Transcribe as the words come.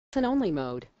Listen-only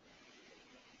mode.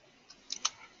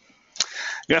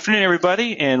 Good afternoon,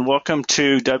 everybody, and welcome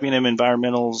to W&M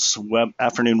Environmental's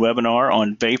afternoon webinar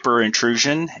on vapor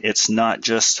intrusion. It's not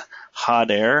just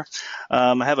hot air.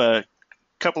 I have a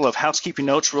couple of housekeeping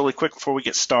notes really quick before we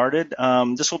get started.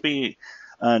 This will be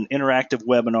an interactive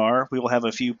webinar. We will have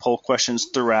a few poll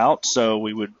questions throughout, so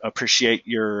we would appreciate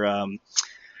your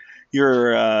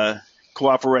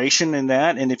cooperation in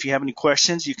that. And if you have any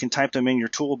questions, you can type them in your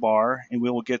toolbar, and we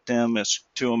will get them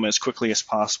to them as quickly as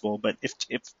possible. But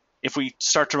if we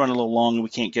start to run a little long and we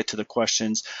can't get to the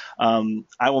questions,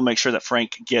 I will make sure that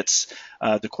Frank gets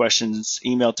the questions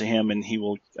emailed to him, and he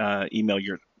will email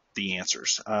the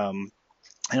answers. And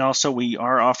also, we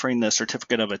are offering the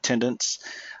certificate of attendance.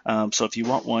 So if you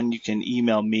want one, you can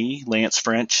email me, Lance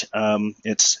French.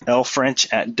 It's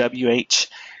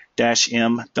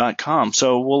lfrench@wh-m.com.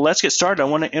 So, let's get started. I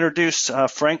want to introduce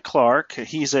Frank Clark.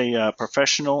 He's a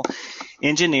professional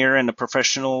engineer and a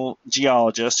professional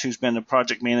geologist who's been a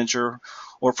project manager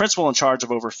or principal in charge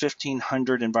of over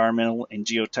 1,500 environmental and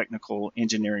geotechnical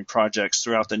engineering projects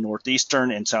throughout the northeastern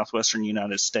and southwestern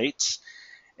United States,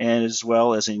 and as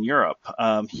well as in Europe.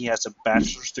 He has a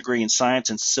bachelor's degree in science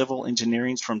and civil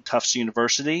engineering from Tufts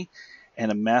University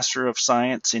and a master of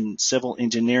science in civil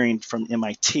engineering from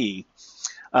MIT.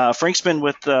 Frank's been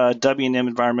with W&M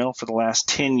Environmental for the last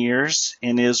 10 years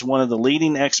and is one of the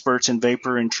leading experts in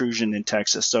vapor intrusion in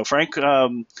Texas. So, Frank,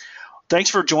 thanks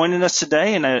for joining us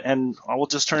today, and I will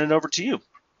just turn it over to you.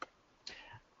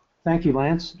 Thank you,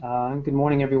 Lance. Good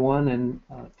morning, everyone, and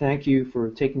thank you for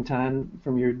taking time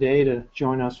from your day to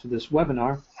join us for this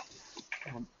webinar.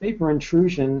 Vapor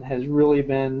intrusion has really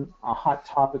been a hot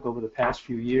topic over the past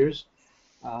few years,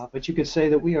 but you could say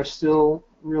that we are still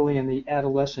really in the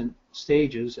adolescent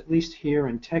stages, at least here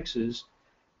in Texas,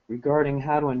 regarding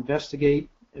how to investigate,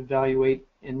 evaluate,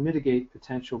 and mitigate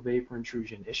potential vapor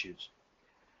intrusion issues.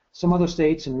 Some other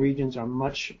states and regions are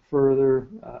much further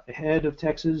ahead of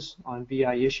Texas on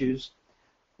VI issues,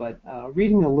 but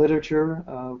reading the literature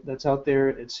that's out there,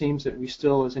 it seems that we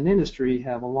still, as an industry,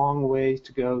 have a long way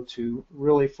to go to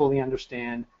really fully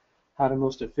understand how to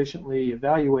most efficiently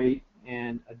evaluate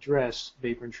and address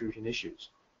vapor intrusion issues.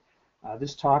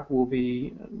 This talk will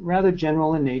be rather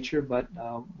general in nature, but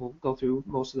we'll go through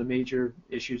most of the major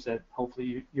issues that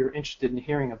hopefully you're interested in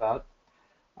hearing about.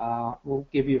 We'll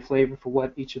give you a flavor for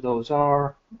what each of those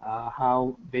are,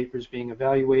 how vapor is being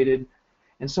evaluated,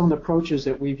 and some of the approaches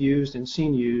that we've used and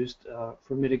seen used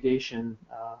for mitigation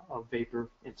of vapor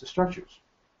into structures.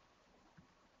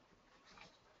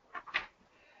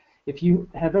 If you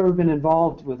have ever been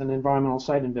involved with an environmental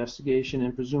site investigation,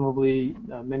 and presumably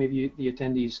many of you, the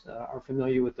attendees, are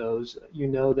familiar with those, you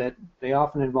know that they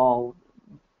often involve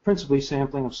principally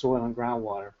sampling of soil and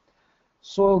groundwater.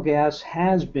 Soil gas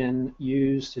has been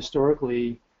used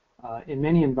historically in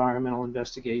many environmental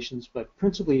investigations, but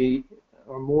principally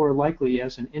or more likely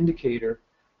as an indicator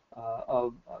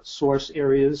of source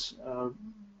areas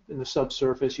in the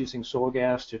subsurface, using soil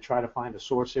gas to try to find a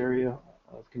source area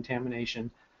of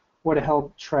contamination, or to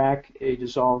help track a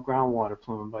dissolved groundwater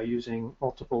plume by using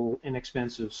multiple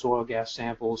inexpensive soil gas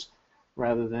samples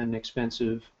rather than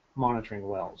expensive monitoring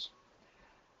wells.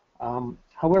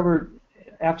 However,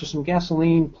 after some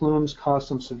gasoline plumes caused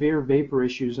some severe vapor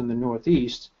issues in the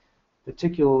Northeast,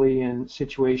 particularly in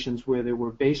situations where there were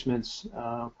basements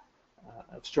of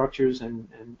structures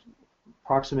and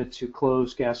proximate to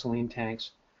closed gasoline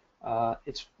tanks,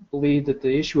 it's believed that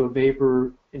the issue of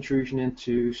vapor intrusion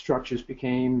into structures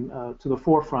became to the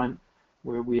forefront,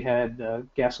 where we had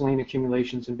gasoline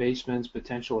accumulations in basements,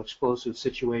 potential explosive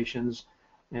situations,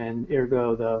 and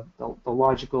ergo the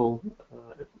logical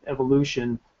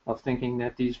evolution of thinking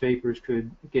that these vapors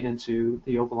could get into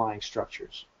the overlying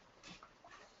structures.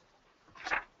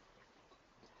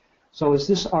 So is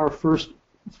this our first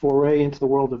foray into the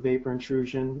world of vapor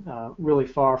intrusion? Really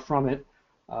far from it.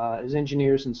 As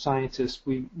engineers and scientists,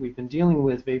 we've been dealing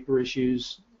with vapor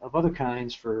issues of other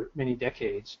kinds for many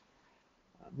decades.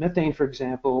 Methane, for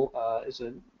example, is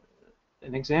an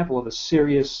example of a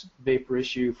serious vapor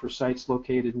issue for sites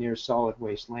located near solid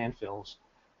waste landfills.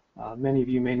 Many of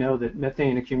you may know that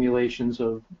methane accumulations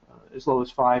of as low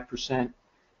as 5%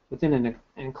 within an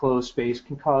enclosed space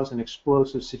can cause an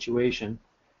explosive situation,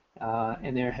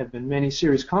 and there have been many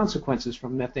serious consequences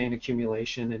from methane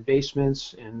accumulation in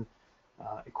basements, in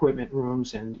equipment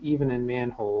rooms, and even in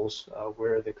manholes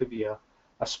where there could be a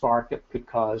spark that could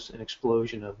cause an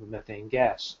explosion of the methane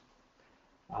gas.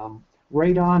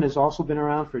 Radon has also been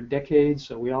around for decades,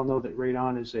 so we all know that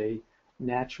radon is a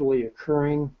naturally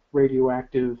occurring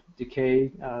radioactive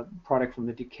decay product from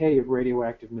the decay of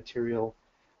radioactive material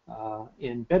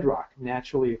in bedrock,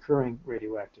 naturally occurring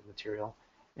radioactive material.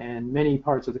 And many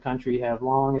parts of the country have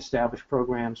long established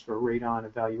programs for radon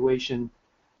evaluation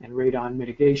and radon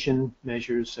mitigation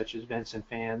measures such as vents and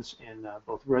fans in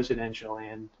both residential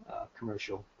and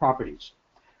commercial properties.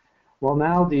 Well,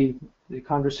 now the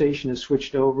conversation has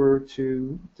switched over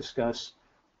to discuss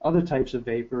other types of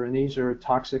vapor, and these are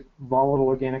toxic volatile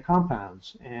organic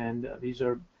compounds. And these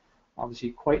are obviously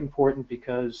quite important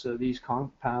because these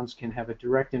compounds can have a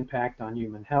direct impact on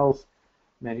human health.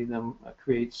 Many of them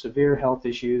create severe health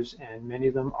issues, and many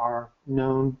of them are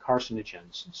known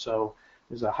carcinogens. So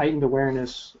there's a heightened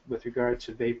awareness with regard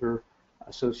to vapor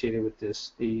associated with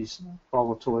these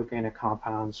volatile organic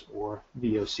compounds, or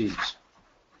VOCs.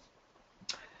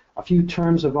 A few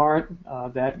terms of art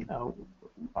that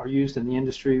are used in the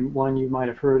industry. One you might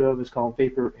have heard of is called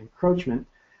vapor encroachment.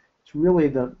 It's really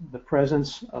the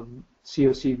presence of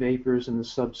COC vapors in the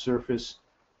subsurface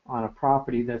on a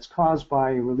property that's caused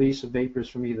by a release of vapors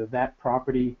from either that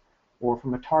property or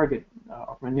from a target,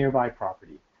 from a nearby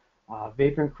property.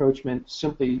 Vapor encroachment,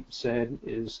 simply said,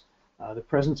 is the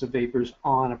presence of vapors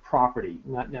on a property,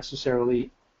 not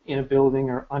necessarily in a building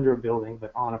or under a building,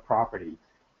 but on a property,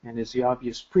 and is the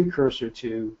obvious precursor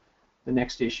to the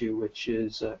next issue, which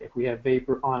is if we have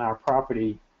vapor on our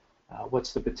property,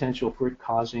 what's the potential for it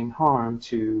causing harm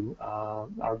to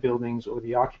our buildings or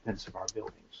the occupants of our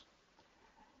buildings.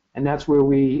 And that's where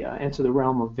we enter the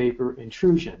realm of vapor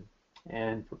intrusion.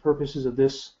 And for purposes of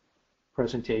this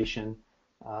presentation,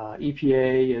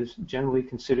 EPA has generally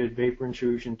considered vapor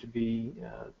intrusion to be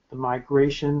the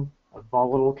migration of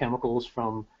volatile chemicals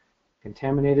from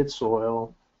contaminated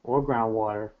soil or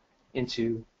groundwater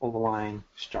into overlying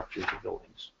structures of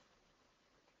buildings.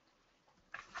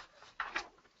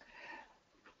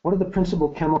 What are the principal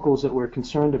chemicals that we're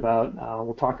concerned about?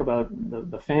 We'll talk about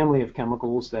the family of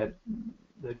chemicals that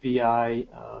VI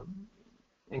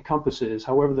encompasses.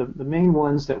 However, the main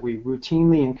ones that we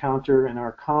routinely encounter and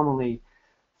are commonly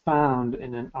found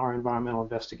in our environmental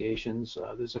investigations,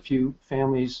 there's a few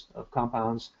families of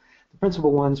compounds. The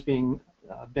principal ones being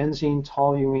benzene,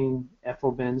 toluene,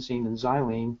 ethylbenzene, and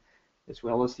xylene, as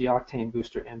well as the octane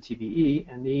booster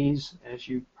MTBE. And these, as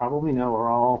you probably know, are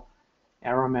all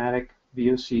aromatic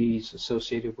VOCs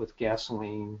associated with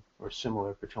gasoline or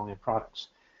similar petroleum products.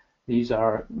 These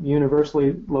are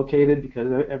universally located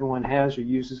because everyone has or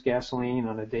uses gasoline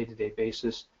on a day-to-day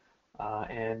basis,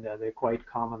 and they're quite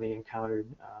commonly encountered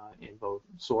in both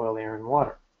soil, air, and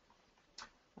water.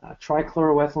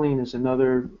 Trichloroethylene is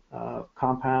another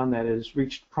compound that has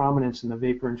reached prominence in the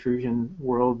vapor intrusion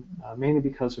world, mainly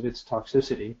because of its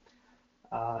toxicity.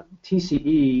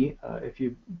 TCE, if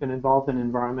you've been involved in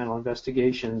environmental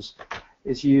investigations,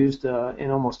 is used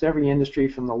in almost every industry,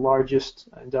 from the largest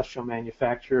industrial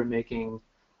manufacturer making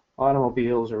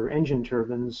automobiles or engine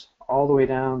turbines, all the way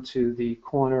down to the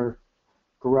corner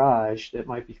garage that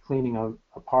might be cleaning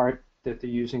a part that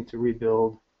they're using to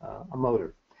rebuild a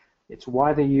motor. It's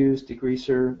widely used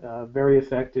degreaser, very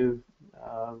effective,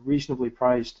 reasonably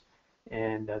priced,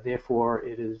 and therefore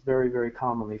it is very, very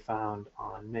commonly found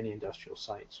on many industrial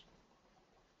sites.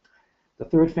 The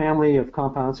third family of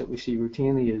compounds that we see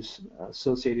routinely is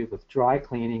associated with dry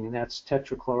cleaning, and that's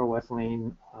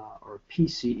tetrachloroethylene, or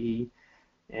PCE.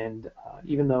 And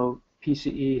even though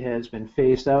PCE has been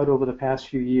phased out over the past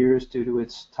few years due to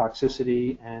its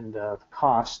toxicity and the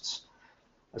costs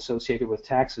associated with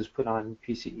taxes put on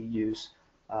PCE use,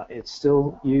 it's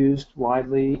still used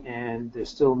widely, and there's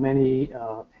still many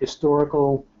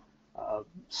historical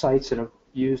sites that have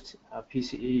used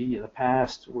PCE in the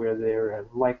past where there have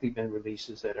likely been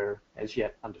releases that are as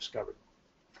yet undiscovered.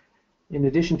 In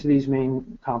addition to these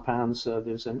main compounds,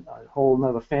 there's a whole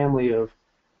other family of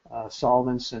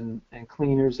solvents and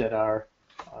cleaners that are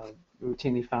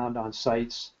routinely found on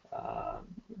sites: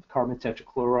 carbon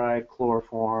tetrachloride,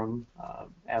 chloroform,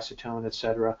 acetone,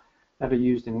 etc., that are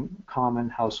used in common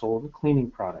household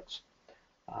cleaning products.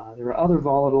 There are other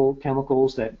volatile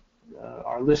chemicals that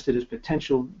are listed as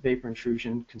potential vapor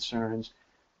intrusion concerns.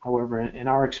 However, in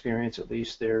our experience at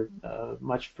least, they're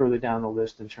much further down the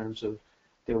list in terms of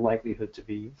their likelihood to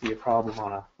be a problem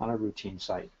on a routine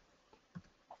site.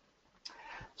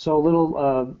 So a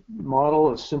little model,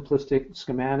 a simplistic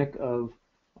schematic of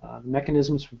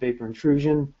mechanisms for vapor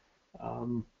intrusion.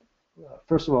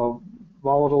 First of all,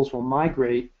 volatiles will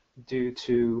migrate due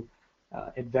to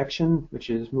advection, which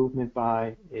is movement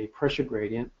by a pressure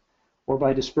gradient, or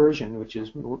by dispersion, which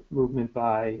is movement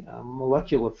by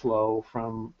molecular flow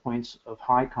from points of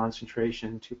high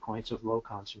concentration to points of low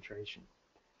concentration.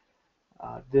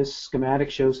 This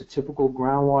schematic shows a typical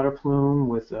groundwater plume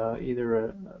with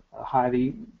either a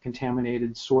highly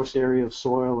contaminated source area of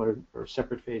soil or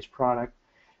separate phase product.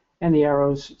 And the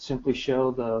arrows simply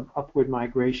show the upward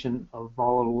migration of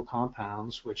volatile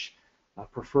compounds, which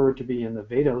prefer to be in the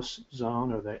vadose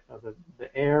zone, or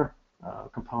the air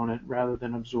component, rather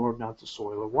than absorbed onto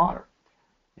soil or water.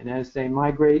 And as they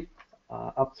migrate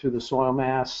up through the soil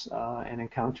mass and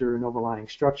encounter an overlying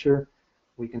structure,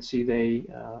 we can see they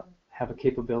have a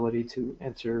capability to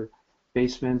enter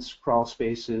basements, crawl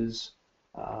spaces,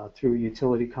 through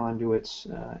utility conduits,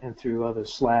 and through other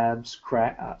slabs,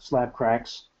 slab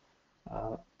cracks,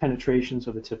 penetrations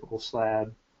of a typical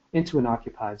slab into an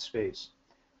occupied space.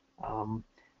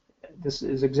 This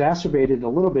is exacerbated a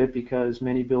little bit because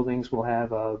many buildings will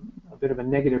have a bit of a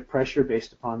negative pressure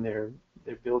based upon their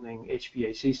building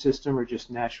HVAC system, or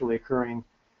just naturally occurring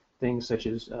things such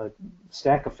as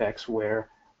stack effects, where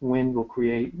wind will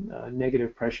create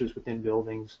negative pressures within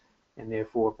buildings and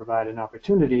therefore provide an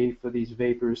opportunity for these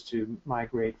vapors to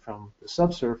migrate from the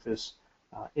subsurface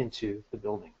into the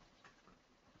building.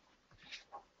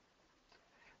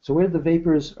 So where the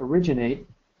vapors originate,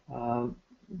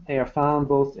 they are found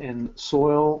both in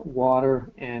soil,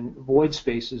 water, and void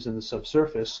spaces in the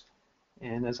subsurface.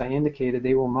 And as I indicated,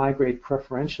 they will migrate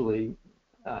preferentially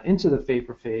into the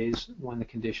vapor phase when the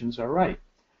conditions are right,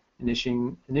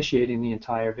 initiating the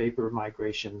entire vapor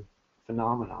migration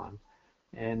phenomenon.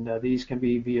 And these can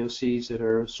be VOCs that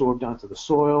are absorbed onto the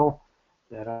soil,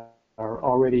 that are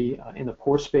already in the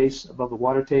pore space above the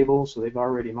water table, so they've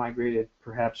already migrated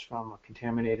perhaps from a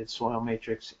contaminated soil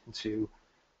matrix into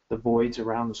the voids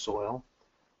around the soil.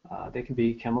 They can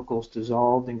be chemicals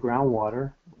dissolved in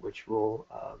groundwater, which will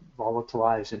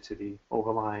volatilize into the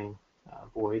overlying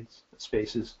voids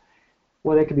spaces.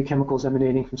 Or they can be chemicals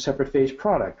emanating from separate phase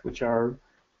product, which are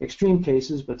extreme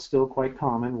cases, but still quite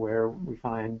common, where we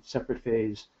find separate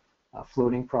phase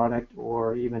floating product,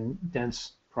 or even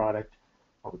dense product,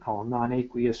 what we call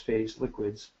non-aqueous phase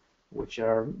liquids, which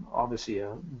are obviously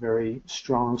a very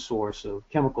strong source of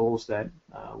chemicals that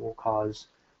will cause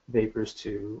vapors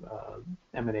to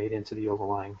emanate into the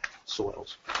overlying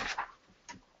soils.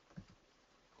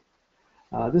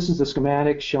 This is a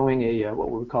schematic showing what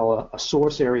we would call a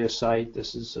source area site.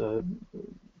 This is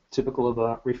typical of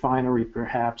a refinery,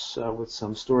 perhaps, with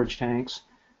some storage tanks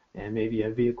and maybe a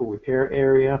vehicle repair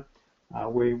area,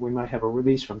 where we might have a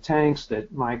release from tanks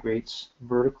that migrates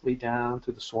vertically down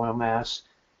to the soil mass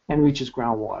and reaches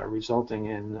groundwater, resulting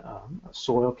in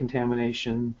soil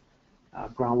contamination,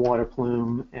 groundwater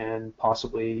plume, and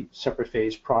possibly separate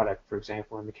phase product, for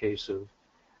example, in the case of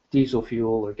diesel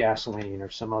fuel or gasoline or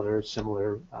some other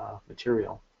similar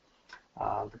material.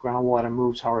 The groundwater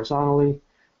moves horizontally,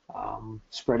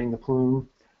 spreading the plume.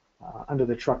 Under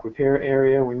the truck repair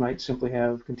area, we might simply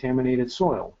have contaminated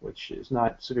soil, which is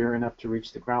not severe enough to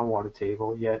reach the groundwater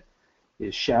table, yet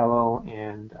is shallow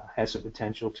and has the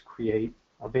potential to create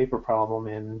a vapor problem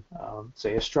in,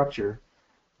 say, a structure,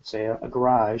 say a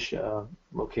garage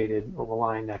located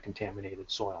overlying that contaminated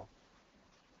soil.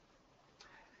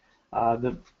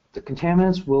 The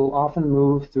contaminants will often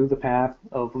move through the path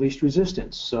of least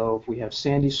resistance. So if we have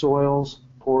sandy soils,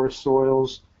 porous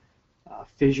soils,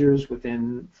 fissures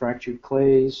within fractured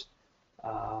clays,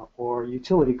 or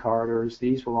utility corridors,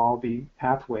 these will all be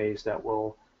pathways that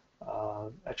will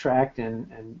attract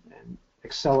and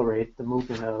accelerate the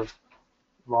movement of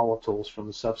volatiles from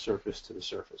the subsurface to the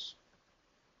surface.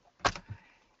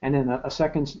 And in a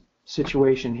second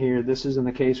situation here, this is in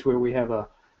the case where we have a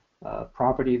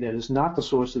property that is not the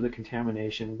source of the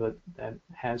contamination, but that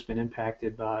has been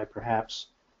impacted by perhaps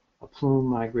a plume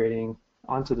migrating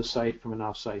onto the site from an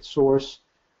off-site source.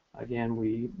 Again,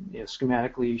 we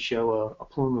schematically show a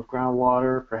plume of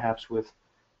groundwater, perhaps with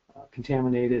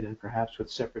contaminated and perhaps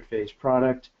with separate phase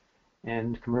product,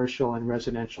 and commercial and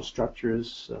residential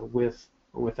structures with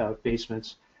or without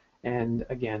basements, and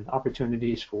again,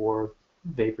 opportunities for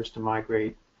vapors to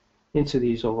migrate into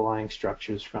these overlying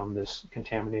structures from this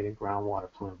contaminated groundwater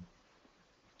plume.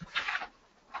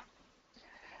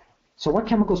 So what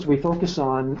chemicals do we focus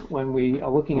on when we are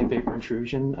looking at vapor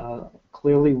intrusion?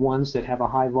 Clearly ones that have a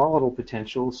high volatile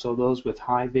potential, so those with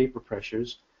high vapor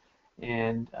pressures,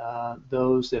 and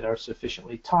those that are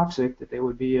sufficiently toxic that they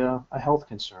would be a health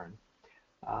concern.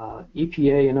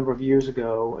 EPA a number of years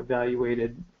ago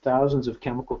evaluated thousands of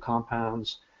chemical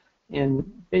compounds and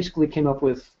basically came up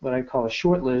with what I call a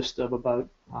short list of about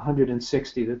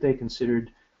 160 that they considered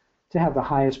to have the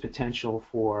highest potential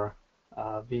for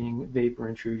being vapor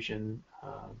intrusion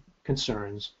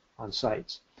concerns on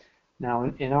sites.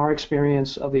 Now, in our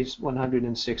experience of these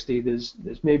 160, there's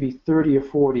maybe 30 or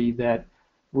 40 that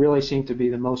really seem to be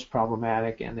the most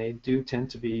problematic, and they do tend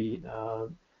to be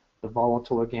the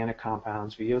volatile organic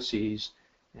compounds, VOCs,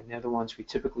 and they're the ones we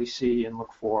typically see and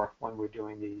look for when we're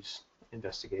doing these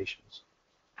investigations.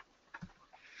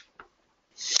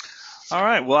 All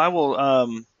right. Well, I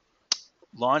will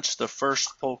launch the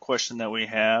first poll question that we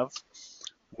have,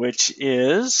 which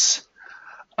is,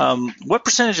 what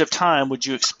percentage of time would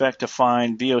you expect to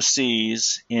find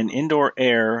VOCs in indoor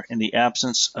air in the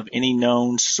absence of any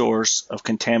known source of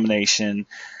contamination,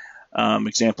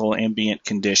 example, ambient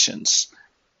conditions?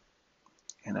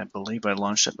 And I believe I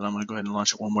launched it, but I'm going to go ahead and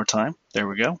launch it one more time. There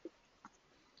we go.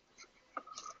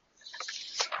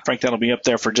 Frank, that'll be up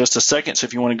there for just a second, so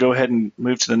if you want to go ahead and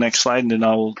move to the next slide, and then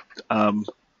I'll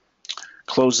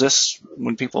close this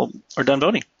when people are done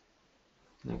voting.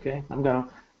 Okay, I'm going to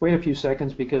wait a few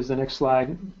seconds because the next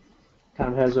slide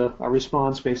kind of has a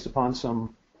response based upon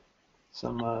some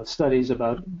studies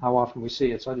about how often we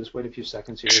see it. So I'll just wait a few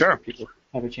seconds here Sure. so people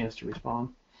have a chance to respond.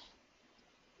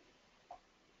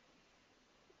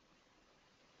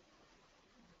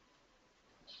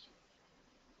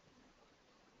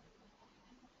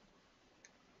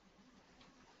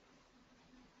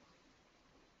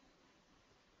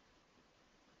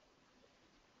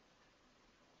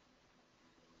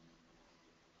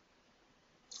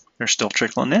 They're still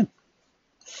trickling in.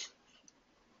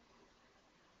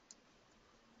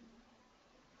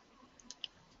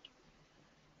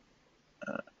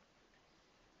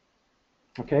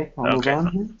 Okay, I'll move on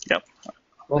here. Yep.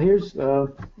 Well, here's,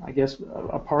 I guess,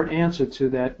 a part answer to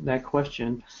that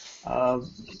question.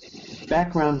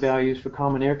 Background values for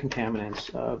common air contaminants.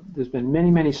 There's been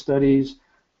many studies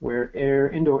where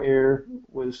indoor air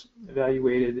was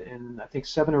evaluated in, I think,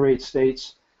 7 or 8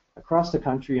 states across the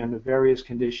country under various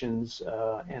conditions,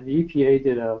 and the EPA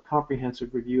did a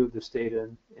comprehensive review of this data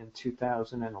in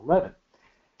 2011.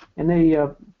 And they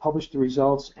published the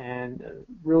results, and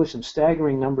really some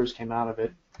staggering numbers came out of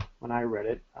it when I read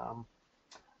it.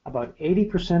 About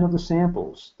 80% of the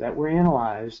samples that were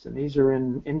analyzed, and these are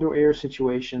in indoor air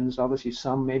situations, obviously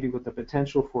some maybe with the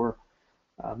potential for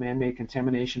man-made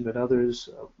contamination, but others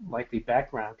likely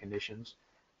background conditions,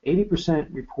 80%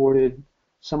 reported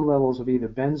some levels of either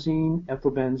benzene,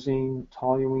 ethylbenzene,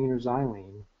 toluene, or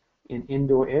xylene in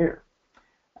indoor air.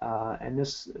 And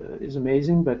this is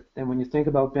amazing, but then when you think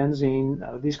about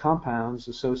benzene, these compounds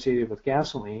associated with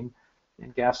gasoline,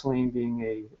 and gasoline being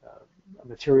a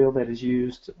material that is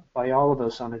used by all of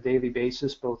us on a daily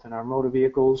basis, both in our motor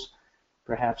vehicles,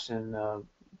 perhaps in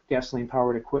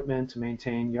gasoline-powered equipment to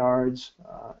maintain yards,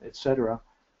 etc.,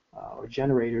 or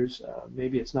generators.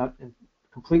 Maybe it's not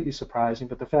completely surprising,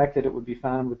 but the fact that it would be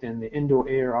found within the indoor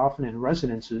air, often in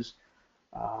residences,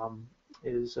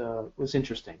 was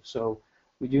interesting. So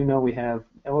we do know we have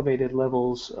elevated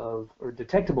levels of, or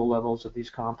detectable levels of these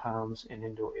compounds in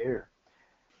indoor air.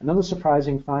 Another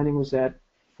surprising finding was that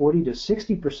 40 to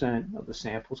 60% of the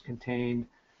samples contained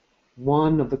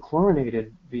one of the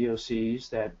chlorinated VOCs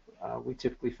that we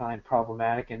typically find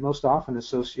problematic and most often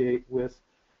associate with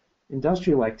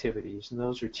industrial activities, and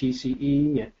those are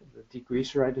TCE, the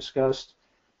degreaser I discussed,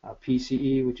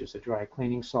 PCE, which is a dry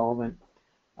cleaning solvent,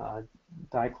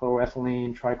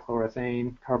 dichloroethylene,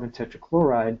 trichloroethane, carbon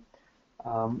tetrachloride,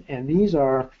 and these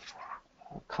are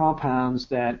compounds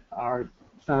that are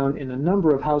found in a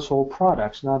number of household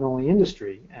products, not only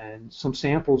industry, and some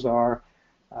samples are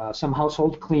some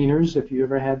household cleaners. If you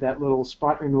ever had that little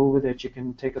spot remover that you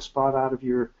can take a spot out of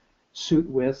your suit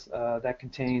with, that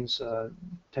contains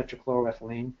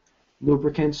tetrachloroethylene,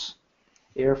 lubricants,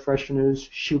 air fresheners,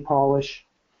 shoe polish,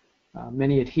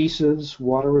 many adhesives,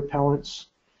 water repellents,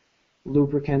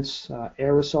 lubricants,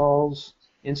 aerosols,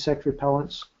 insect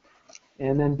repellents,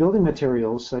 and then building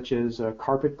materials such as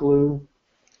carpet glue,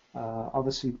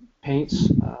 obviously paints,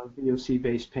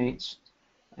 VOC-based paints,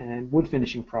 and wood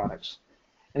finishing products.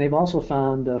 And they've also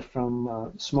found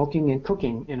from smoking and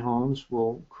cooking in homes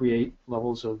will create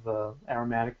levels of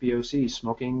aromatic VOCs.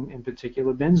 Smoking, in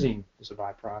particular, benzene is a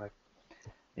byproduct.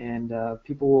 And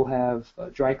people will have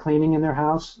dry cleaning in their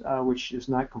house, which is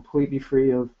not completely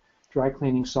free of dry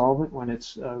cleaning solvent when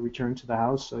it's returned to the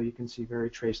house, so you can see very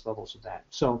trace levels of that.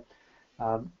 So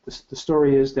the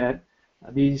story is that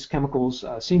these chemicals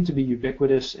seem to be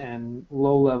ubiquitous, and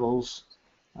low levels,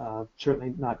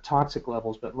 certainly not toxic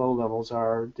levels, but low levels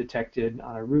are detected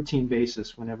on a routine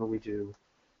basis whenever we do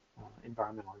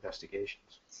environmental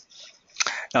investigations.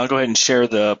 Now I'll go ahead and share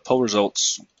the poll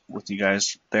results with you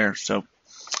guys there. So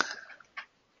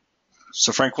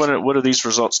Frank, what do these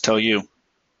results tell you?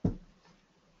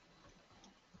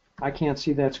 I can't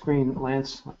see that screen,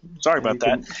 Lance. Sorry about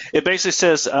that. It basically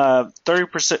says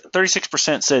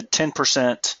 36% said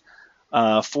 10%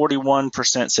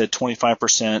 41% said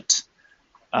 25%.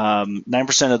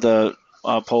 9% of the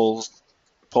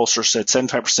pollsters said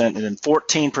 75%, and then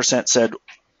 14% said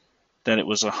that it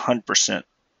was 100%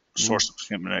 source of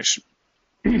contamination.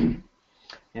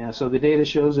 Yeah, so the data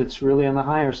shows it's really on the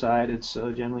higher side. It's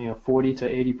generally a 40 to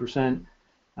 80%.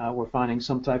 We're finding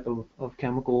some type of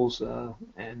chemicals,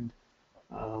 and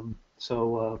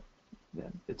so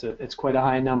it's quite a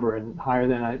high number, and higher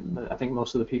than I think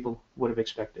most of the people would have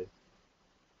expected.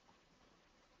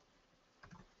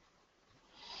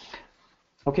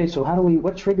 Okay, so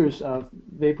what triggers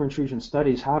vapor intrusion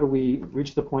studies? How do we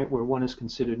reach the point where one is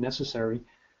considered necessary?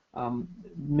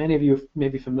 Many of you may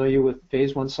be familiar with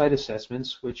phase 1 site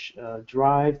assessments, which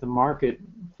drive the market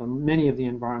for many of the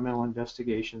environmental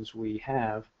investigations we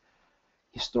have.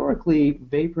 Historically,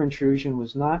 vapor intrusion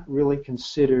was not really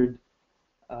considered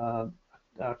a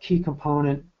key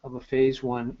component of a phase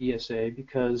 1 ESA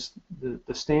because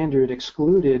the standard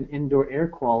excluded indoor air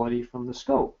quality from the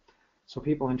scope. So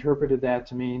people interpreted that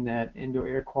to mean that indoor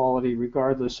air quality,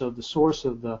 regardless of the source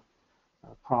of the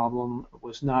problem,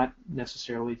 was not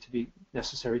necessary to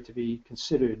be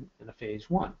considered in a phase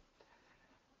 1.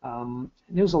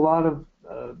 There was a lot of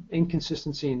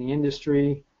inconsistency in the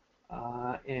industry,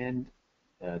 and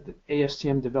the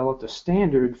ASTM developed a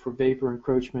standard for vapor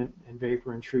encroachment and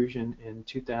vapor intrusion in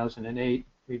 2008,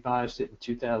 revised it in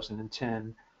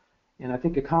 2010, and I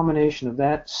think a combination of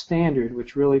that standard,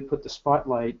 which really put the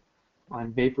spotlight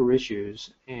on vapor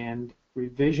issues, and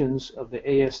revisions of the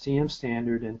ASTM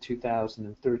standard in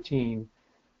 2013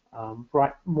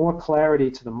 brought more clarity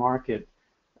to the market,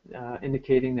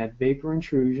 indicating that vapor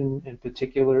intrusion, in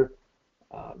particular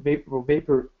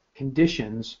vapor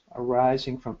conditions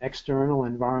arising from external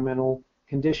environmental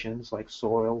conditions like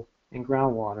soil and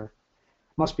groundwater,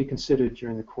 must be considered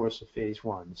during the course of phase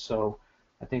 1. So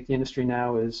I think the industry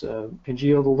now is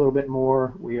congealed a little bit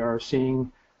more. We are seeing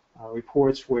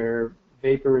reports where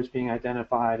vapor is being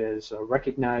identified as a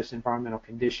recognized environmental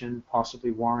condition, possibly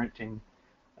warranting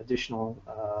additional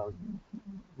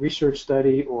research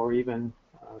study or even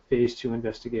phase 2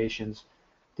 investigations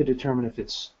to determine if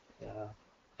it's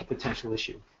a potential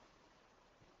issue.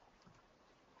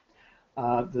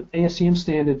 The ASTM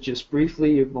standard, just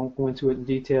briefly, I won't go into it in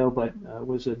detail, but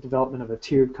was a development of a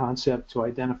tiered concept to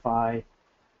identify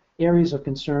areas of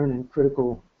concern and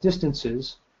critical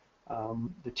distances.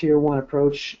 The Tier 1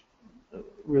 approach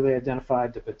really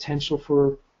identified the potential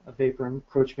for a vapor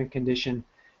encroachment condition,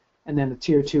 and then the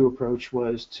Tier 2 approach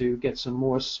was to get some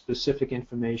more specific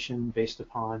information based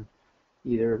upon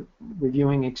either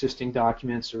reviewing existing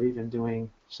documents or even doing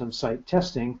some site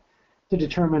testing to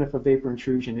determine if a vapor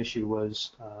intrusion issue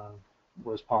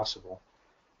was possible.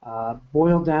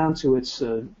 Boiled down to its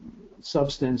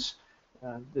substance,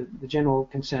 the general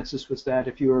consensus was that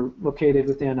if you were located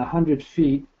within 100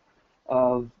 feet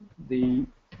of the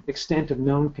extent of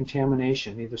known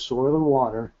contamination, either soil or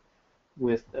water,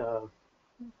 with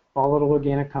volatile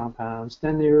organic compounds,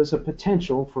 then there is a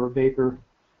potential for a vapor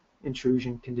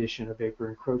intrusion condition, a vapor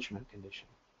encroachment condition.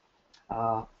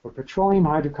 For petroleum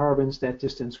hydrocarbons, that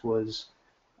distance was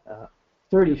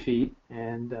 30 feet,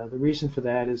 and the reason for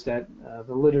that is that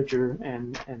the literature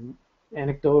and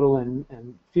anecdotal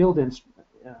and field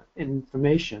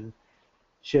information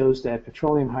shows that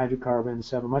petroleum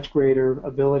hydrocarbons have a much greater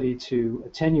ability to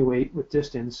attenuate with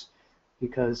distance,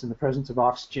 because in the presence of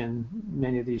oxygen,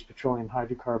 many of these petroleum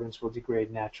hydrocarbons will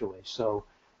degrade naturally. So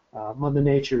Mother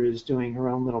Nature is doing her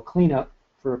own little cleanup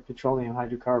for petroleum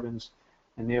hydrocarbons,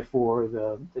 and therefore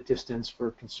the distance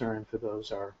for concern for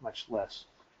those are much less.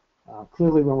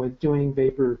 Clearly, when we're doing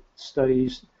vapor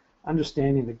studies,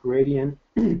 understanding the gradient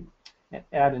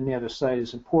at and near the site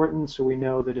is important, so we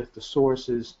know that if the source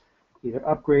is either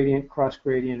up gradient, cross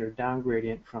gradient, or down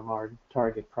gradient from our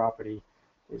target property,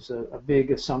 is a big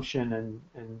assumption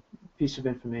and piece of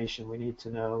information we need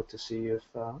to know to see if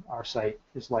our site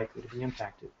is likely to be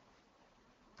impacted.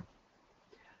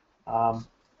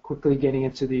 Quickly getting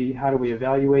into the how do we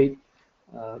evaluate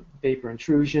vapor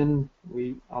intrusion,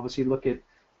 we obviously look at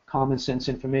common sense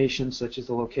information such as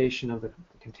the location of the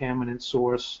contaminant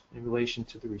source in relation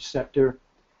to the receptor.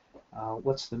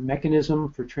 What's the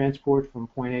mechanism for transport from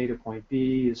point A to point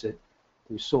B? Is it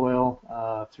through soil,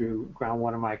 through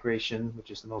groundwater migration,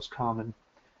 which is the most common?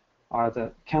 Are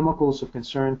the chemicals of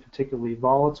concern particularly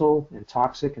volatile and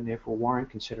toxic and therefore warrant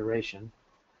consideration?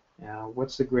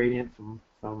 What's the gradient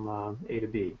from A to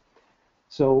B?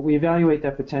 So we evaluate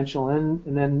that potential and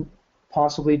then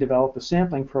possibly develop a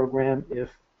sampling program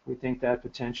if we think that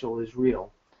potential is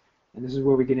real. And this is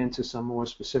where we get into some more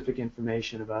specific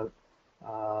information about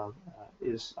are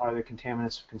there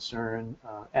contaminants of concern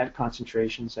at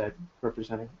concentrations that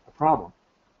represent a problem.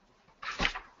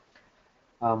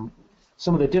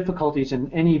 Some of the difficulties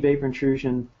in any vapor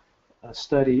intrusion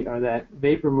study are that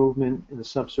vapor movement in the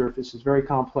subsurface is very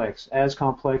complex, as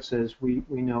complex as we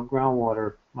know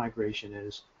groundwater migration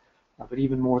is, but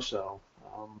even more so,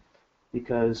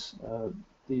 because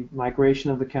the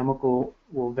migration of the chemical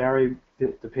will vary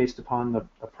based upon the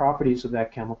properties of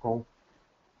that chemical,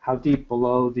 how deep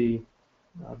below the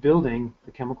building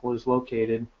the chemical is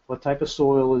located, what type of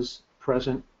soil is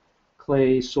present,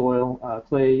 clay, soil,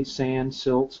 clay, sand,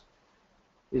 silt.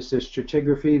 Is there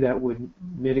stratigraphy that would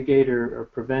mitigate or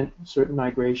prevent certain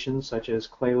migrations, such as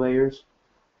clay layers?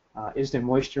 Is there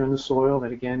moisture in the soil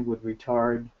that, again, would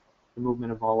retard the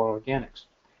movement of volatile organics?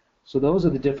 So those are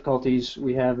the difficulties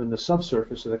we have in the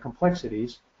subsurface, or the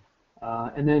complexities.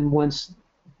 And then once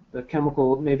the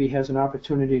chemical maybe has an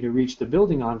opportunity to reach the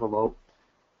building envelope,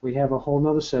 we have a whole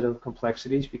other set of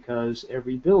complexities because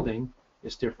every building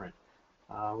is different.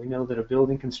 We know that a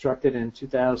building constructed in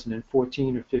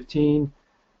 2014 or 15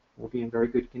 will be in very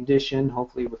good condition,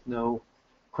 hopefully with no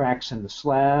cracks in the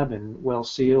slab and well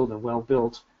sealed and well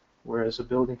built, whereas a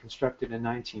building constructed in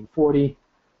 1940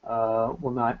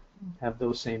 will not have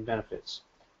those same benefits.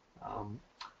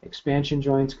 Expansion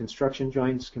joints, construction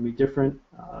joints can be different.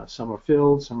 Some are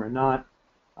filled, some are not.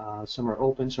 Some are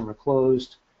open, some are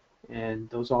closed, and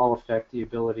those all affect the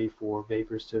ability for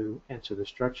vapors to enter the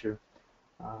structure.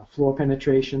 Floor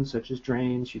penetration, such as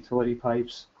drains, utility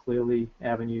pipes, clearly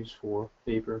avenues for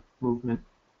vapor movement.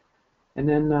 And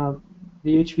then the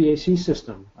HVAC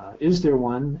system. Is there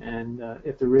one? And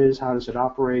if there is, how does it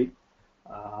operate?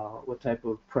 What type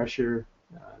of pressure,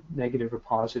 negative or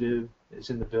positive, is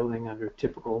in the building under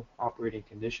typical operating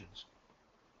conditions?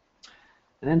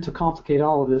 And then to complicate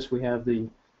all of this, we have the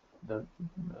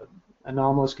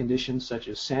anomalous conditions such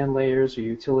as sand layers or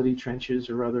utility trenches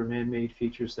or other man-made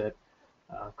features that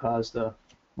cause the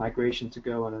migration to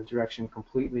go in a direction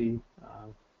completely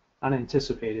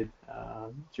unanticipated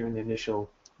during the initial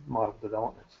model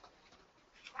development.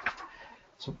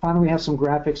 So finally, we have some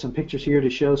graphics, some pictures here to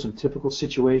show some typical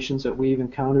situations that we've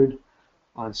encountered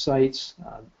on sites.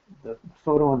 The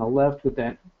photo on the left with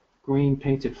that green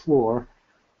painted floor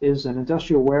is an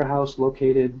industrial warehouse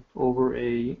located over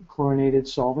a chlorinated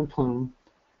solvent plume.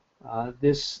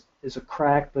 This is a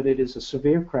crack, but it is a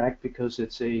severe crack because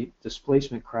it's a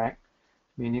displacement crack,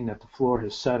 meaning that the floor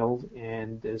has settled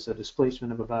and there's a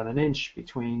displacement of about an inch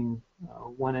between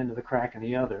one end of the crack and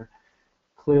the other.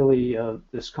 Clearly,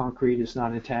 this concrete is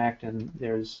not intact and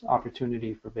there's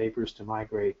opportunity for vapors to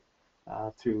migrate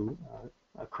through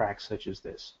a crack such as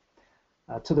this.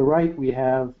 To the right, we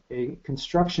have a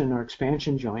construction or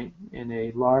expansion joint in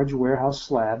a large warehouse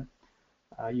slab.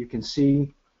 You can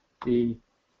see the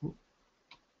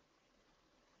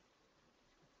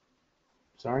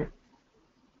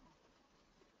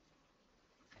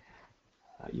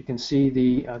you can see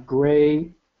the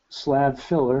gray slab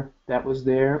filler that was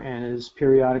there and is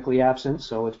periodically absent,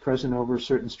 so it's present over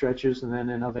certain stretches, and then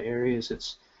in other areas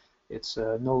it's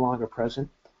no longer present.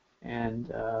 And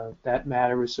that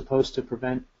matter is supposed to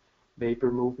prevent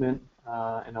vapor movement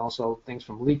and also things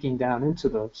from leaking down into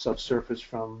the subsurface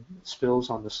from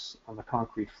spills on the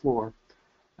concrete floor.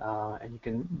 And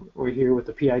we're here with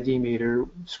the PID meter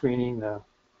screening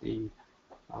the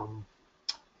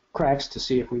cracks to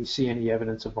see if we see any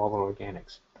evidence of volatile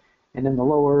organics. And in the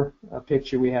lower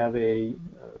picture, we have a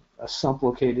sump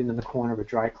located in the corner of a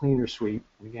dry cleaner suite.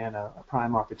 Again, a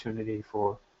prime opportunity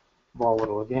for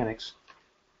volatile organics.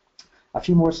 A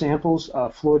few more samples,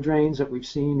 floor drains that we've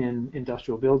seen in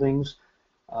industrial buildings.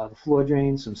 The floor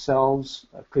drains themselves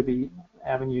could be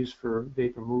avenues for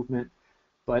vapor movement.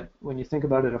 But when you think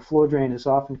about it, a floor drain is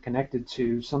often connected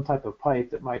to some type of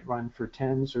pipe that might run for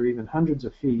tens or even hundreds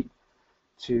of feet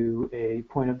to a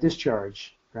point of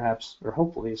discharge, perhaps, or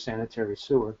hopefully a sanitary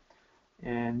sewer.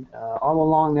 And all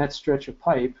along that stretch of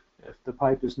pipe, if the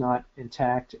pipe is not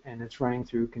intact and it's running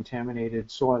through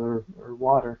contaminated soil or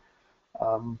water,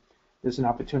 there's an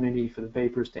opportunity for the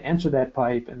vapors to enter that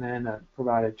pipe and then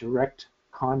provide a direct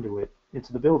conduit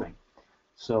into the building.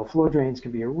 So floor drains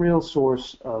can be a real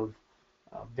source of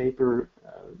vapor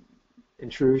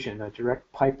intrusion, a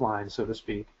direct pipeline, so to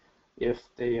speak, if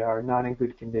they are not in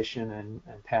good condition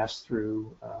and pass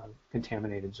through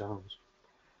contaminated zones.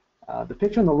 The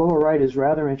picture on the lower right is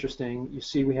rather interesting. You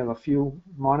see we have a few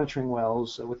monitoring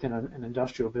wells within an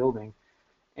industrial building.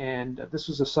 And this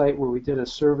was a site where we did a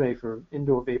survey for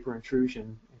indoor vapor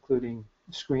intrusion, including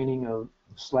screening of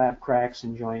slab cracks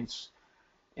and joints,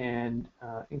 and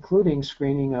including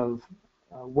screening of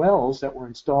wells that were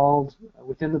installed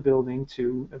within the building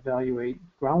to evaluate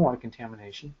groundwater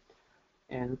contamination.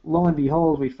 And lo and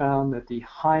behold, we found that the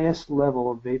highest level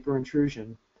of vapor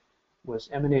intrusion was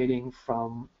emanating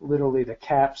from literally the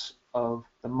caps of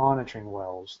the monitoring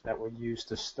wells that were used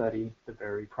to study the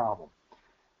very problem.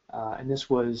 And this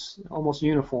was almost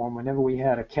uniform. Whenever we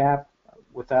had a cap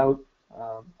without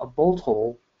a bolt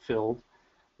hole filled,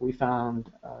 we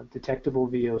found detectable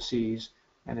VOCs,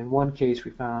 and in one case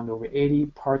we found over 80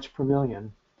 parts per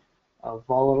million of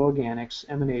volatile organics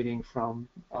emanating from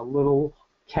a little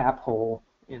cap hole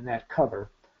in that cover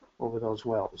over those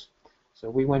wells. So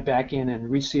we went back in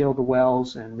and resealed the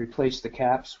wells and replaced the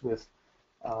caps with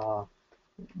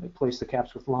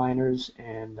liners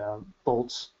and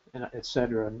bolts,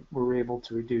 etc. And we were able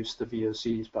to reduce the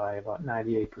VOCs by about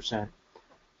 98%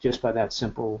 just by that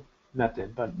simple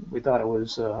method. But we thought it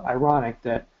was ironic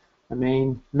that the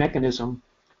main mechanism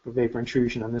for vapor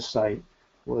intrusion on this site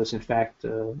was in fact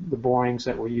the borings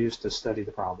that were used to study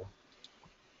the problem.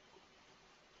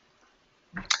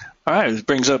 All right, this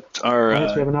brings up our. We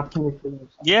have an opportunity for this.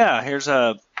 Yeah, here's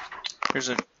a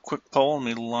quick poll. Let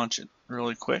me launch it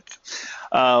really quick.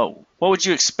 What would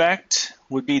you expect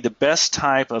would be the best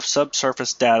type of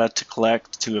subsurface data to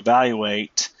collect to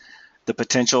evaluate the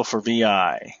potential for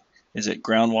VI? Is it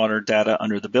groundwater data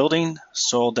under the building,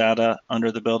 soil data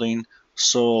under the building,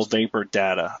 soil vapor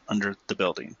data under the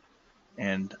building?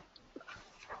 And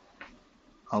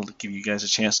I'll give you guys a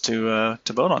chance to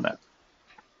vote on that.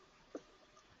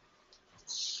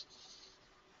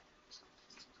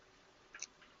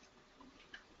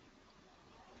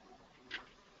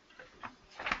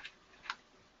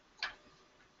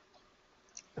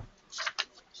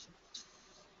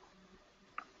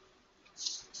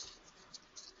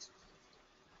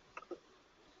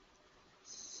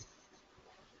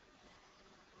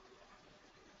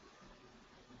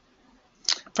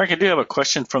 Frank, I do have a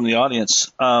question from the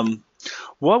audience.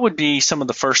 What would be some of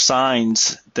the first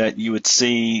signs that you would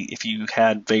see if you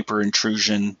had vapor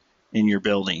intrusion in your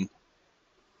building?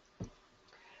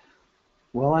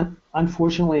 Well,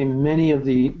 unfortunately, many of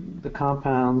the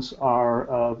compounds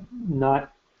are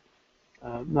not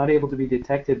able to be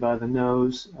detected by the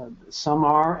nose. Some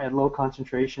are at low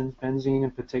concentrations, benzene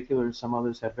in particular, and some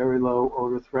others have very low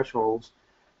odor thresholds.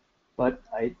 But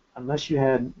unless you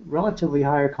had relatively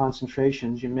higher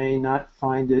concentrations, you may not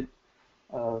find it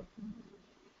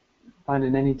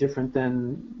any different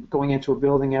than going into a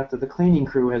building after the cleaning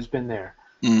crew has been there.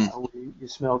 You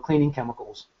smell cleaning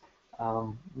chemicals.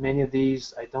 Many of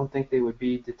these, I don't think they would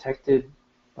be detected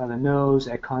by the nose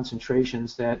at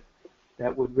concentrations that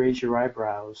would raise your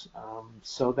eyebrows.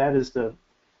 So that is the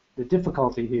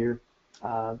difficulty here.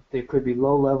 There could be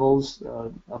low levels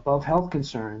above health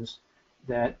concerns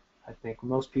that I think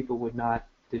most people would not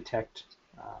detect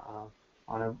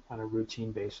on a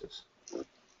routine basis.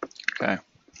 Okay.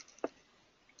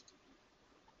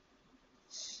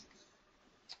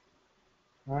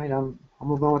 All right, I'll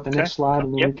move on with the next slide,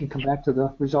 and then we can come back to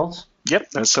the results.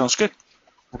 Yep, that sounds good.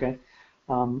 Okay.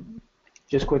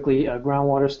 Just quickly,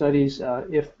 groundwater studies.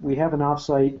 If we have an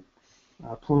off-site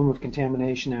plume of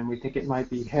contamination and we think it might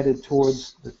be headed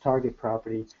towards the target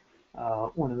property,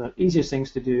 one of the easiest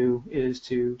things to do is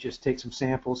to just take some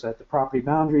samples at the property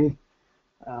boundary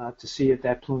to see if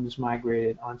that plume is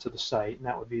migrated onto the site, and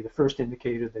that would be the first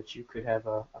indicator that you could have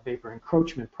a vapor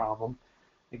encroachment problem.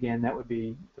 Again, that would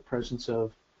be the presence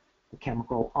of the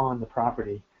chemical on the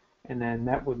property, and then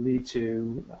that would lead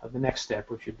to the next step,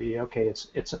 which would be, okay,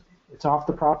 it's off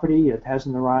the property, it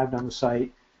hasn't arrived on the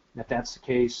site, and if that's the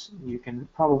case, you can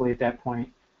probably at that point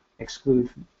exclude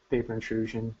vapor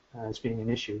intrusion as being an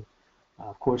issue.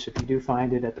 Of course, if you do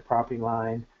find it at the property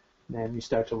line, then you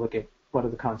start to look at what are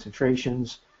the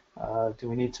concentrations. Do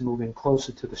we need to move in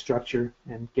closer to the structure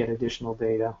and get additional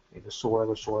data, either soil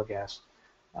or soil gas,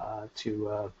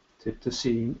 to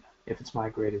see if it's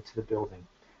migrated to the building.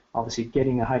 Obviously,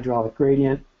 getting a hydraulic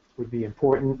gradient would be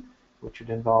important, which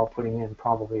would involve putting in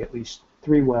probably at least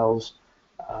 3 wells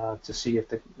to see if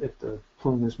the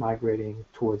plume is migrating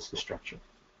towards the structure.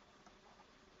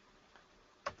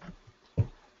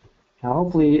 Now,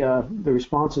 hopefully, the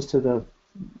responses to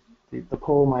the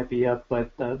poll might be up,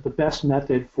 but the best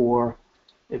method for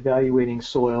evaluating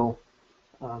soil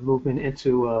movement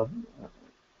into a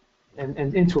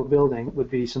building would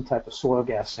be some type of soil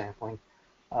gas sampling.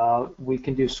 We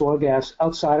can do soil gas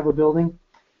outside of a building,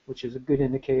 which is a good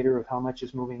indicator of how much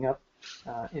is moving up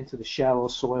into the shallow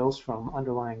soils from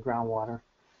underlying groundwater.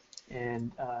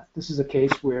 And this is a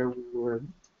case where we were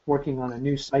working on a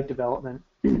new site development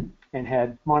and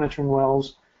had monitoring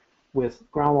wells with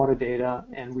groundwater data,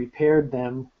 and we paired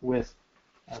them with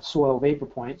soil vapor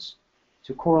points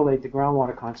to correlate the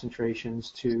groundwater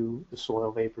concentrations to the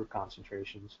soil vapor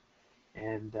concentrations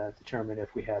and determine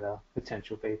if we had a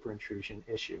potential vapor intrusion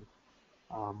issue.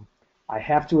 I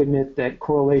have to admit that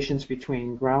correlations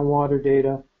between groundwater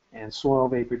data and soil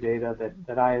vapor data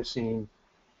that I have seen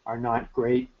are not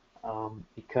great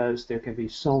because there can be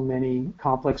so many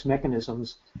complex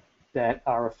mechanisms that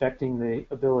are affecting the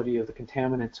ability of the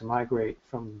contaminant to migrate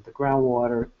from the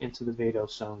groundwater into the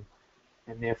vadose zone.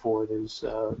 And therefore, there's,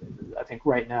 I think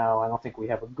right now, I don't think we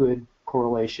have a good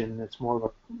correlation. It's more of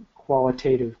a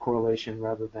qualitative correlation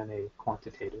rather than a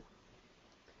quantitative.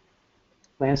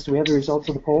 Lance, do we have the results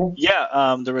of the poll?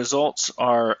 Yeah, the results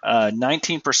are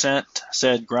 19%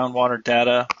 said groundwater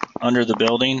data under the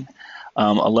building,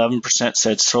 11%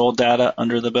 said soil data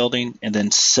under the building, and then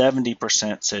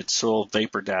 70% said soil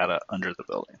vapor data under the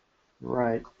building.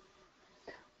 Right.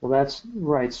 Well, that's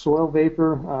right. Soil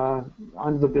vapor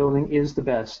under the building is the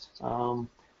best. I'll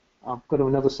go to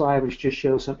another slide which just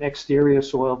shows some exterior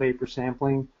soil vapor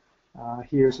sampling.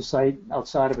 Here's a site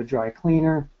outside of a dry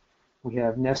cleaner. We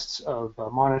have nests of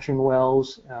monitoring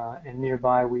wells, and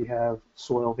nearby we have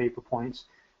soil vapor points.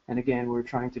 And again, we're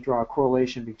trying to draw a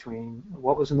correlation between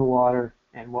what was in the water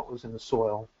and what was in the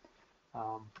soil.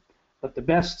 But the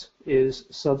best is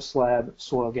subslab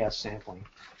soil gas sampling.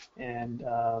 And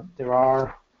there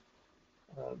are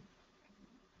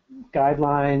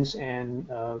guidelines and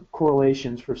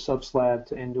correlations for subslab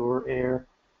to indoor air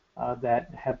that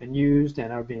have been used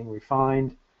and are being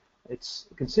refined. It's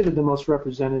considered the most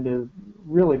representative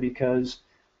really because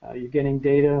you're getting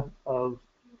data of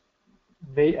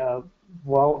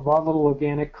volatile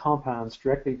organic compounds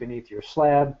directly beneath your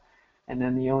slab, and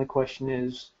then the only question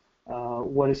is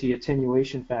what is the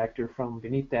attenuation factor from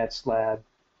beneath that slab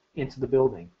into the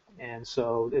building. And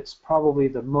so it's probably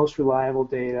the most reliable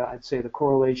data. I'd say the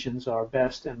correlations are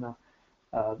best, and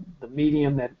the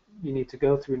medium that you need to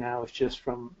go through now is just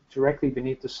from directly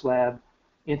beneath the slab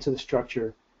into the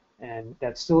structure, and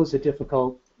that still is a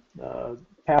difficult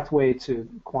pathway to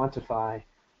quantify,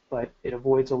 but it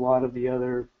avoids a lot of the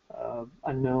other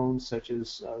unknowns such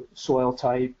as soil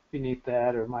type beneath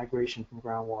that or migration from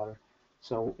groundwater.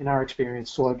 So in our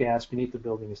experience, soil gas beneath the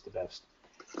building is the best.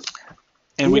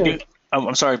 And we do.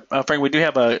 I'm sorry, Frank, we do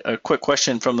have a quick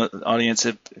question from the audience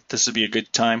if this would be a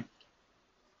good time.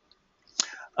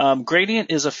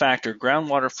 Gradient is a factor.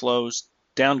 Groundwater flows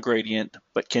down gradient,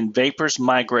 but can vapors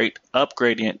migrate up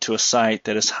gradient to a site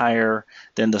that is higher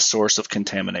than the source of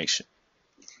contamination?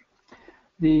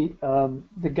 The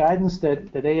guidance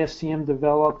that ASTM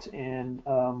developed and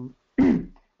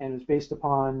is based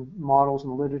upon models in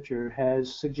the literature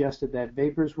has suggested that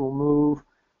vapors will move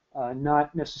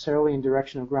not necessarily in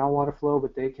direction of groundwater flow,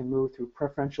 but they can move through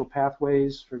preferential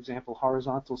pathways, for example,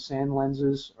 horizontal sand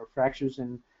lenses or fractures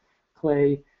in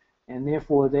clay, and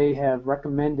therefore they have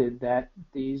recommended that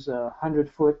these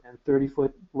 100-foot and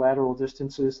 30-foot lateral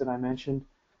distances that I mentioned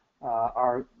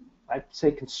are, I'd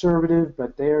say, conservative,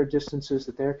 but they are distances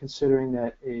that they're considering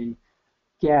that a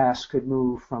gas could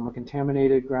move from a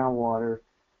contaminated groundwater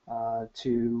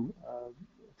through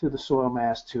the soil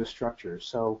mass to a structure.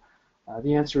 So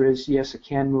the answer is yes, it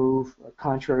can move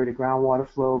contrary to groundwater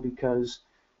flow because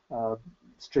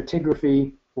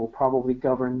stratigraphy will probably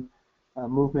govern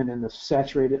movement in the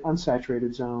saturated,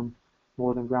 unsaturated zone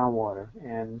more than groundwater.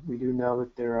 And we do know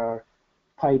that there are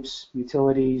pipes,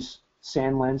 utilities,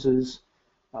 sand lenses,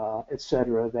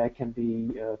 etc., that can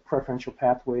be preferential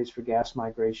pathways for gas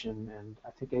migration. And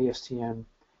I think ASTM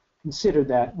considered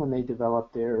that when they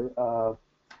developed their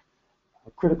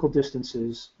critical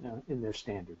distances in their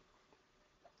standard.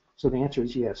 So the answer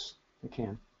is yes, it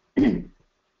can.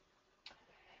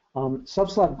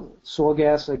 Subslab soil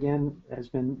gas, again, has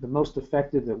been the most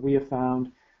effective that we have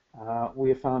found. We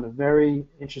have found a very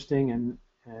interesting and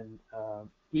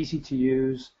easy to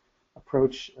use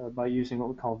approach by using what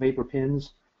we call vapor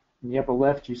pins. In the upper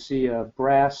left, you see a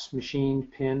brass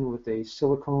machined pin with a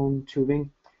silicone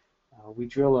tubing. We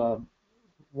drill a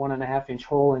 1.5-inch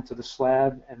hole into the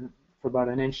slab and for about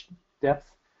 1 inch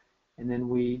depth, and then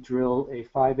we drill a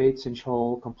 5/8-inch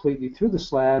hole completely through the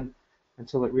slab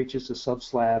until it reaches the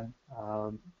subslab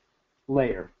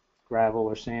layer, gravel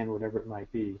or sand, whatever it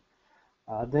might be.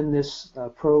 Then this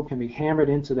probe can be hammered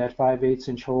into that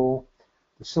 5/8-inch hole.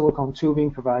 The silicone tubing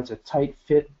provides a tight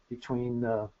fit between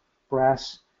the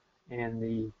brass and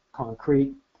the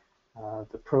concrete.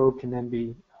 The probe can then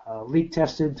be leak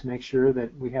tested to make sure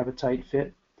that we have a tight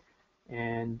fit,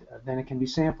 and then it can be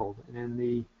sampled. And in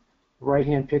the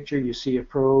right-hand picture, you see a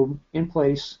probe in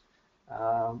place.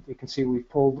 You can see we've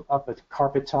pulled up a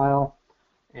carpet tile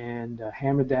and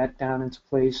hammered that down into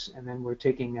place, and then we're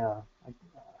taking a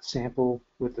sample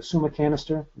with the Suma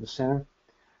canister in the center.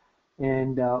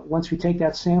 And once we take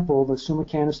that sample, the Summa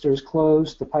canister is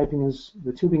closed,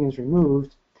 the tubing is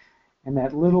removed, and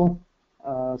that little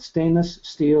stainless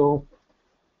steel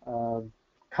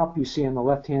cup you see on the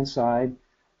left-hand side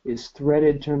is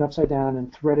threaded, turned upside down,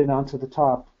 and threaded onto the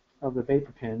top of the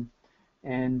vapor pin,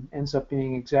 and ends up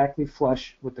being exactly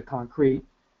flush with the concrete,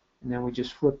 and then we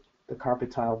just flip the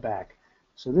carpet tile back.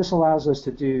 So this allows us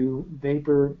to do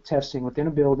vapor testing within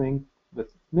a building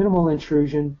with minimal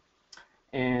intrusion,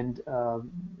 and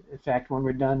in fact, when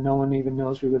we're done, no one even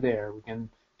knows we were there. We can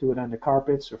do it under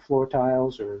carpets or floor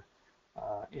tiles or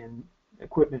in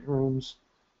equipment rooms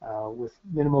with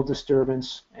minimal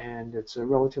disturbance, and it's a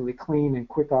relatively clean and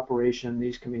quick operation.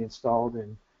 These can be installed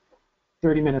in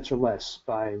 30 minutes or less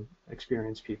by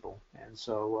experienced people, and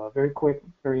so very quick,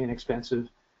 very inexpensive,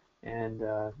 and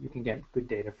you can get good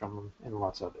data from them and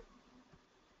lots of it.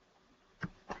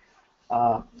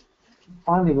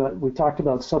 Finally, we talked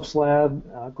about subslab,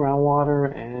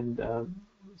 groundwater, and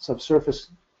subsurface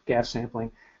gas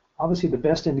sampling. Obviously, the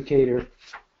best indicator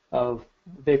of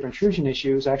vapor intrusion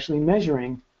issue is actually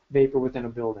measuring vapor within a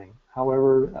building.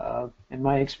 However, in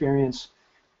my experience,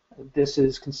 this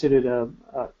is considered a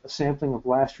sampling of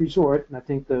last resort, and I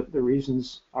think the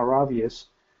reasons are obvious.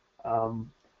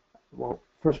 Well,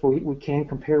 first of all, we can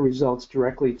compare results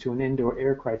directly to an indoor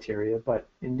air criteria, but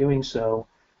in doing so,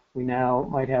 we now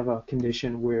might have a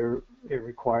condition where it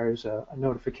requires a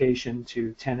notification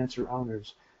to tenants or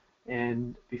owners.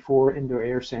 And before indoor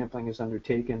air sampling is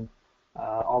undertaken,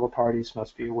 all the parties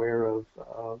must be aware of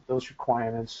those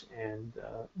requirements and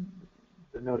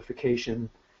the notification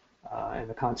and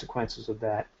the consequences of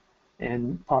that,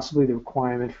 and possibly the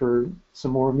requirement for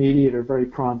some more immediate or very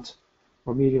prompt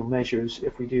remedial measures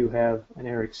if we do have an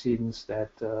air exceedance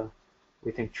that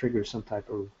we think triggers some type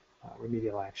of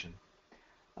remedial action.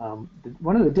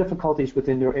 One of the difficulties with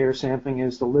indoor air sampling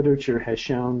is the literature has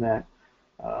shown that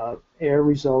air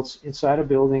results inside a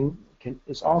building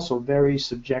is also very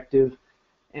subjective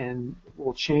and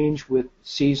will change with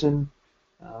season,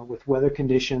 with weather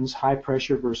conditions, high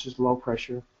pressure versus low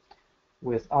pressure,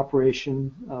 with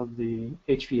operation of the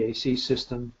HVAC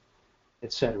system,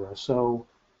 etc. So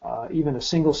even a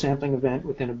single sampling event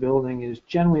within a building is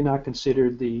generally not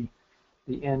considered the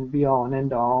end be all and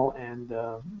end all, and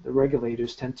the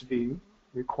regulators tend to be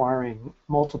requiring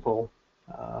multiple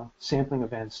sampling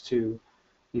events to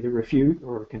either refute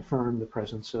or confirm the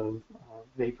presence of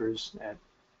vapors at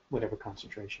whatever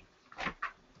concentration.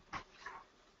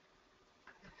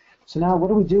 So now what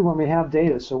do we do when we have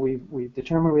data? So we've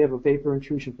determined we have a vapor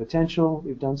intrusion potential.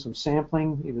 We've done some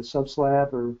sampling, either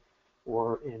subslab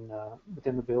or in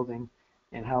within the building.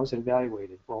 And how is it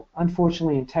evaluated? Well,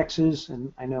 unfortunately in Texas,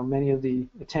 and I know many of the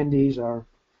attendees are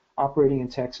operating in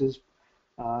Texas,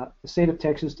 the state of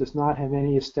Texas does not have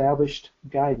any established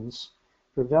guidance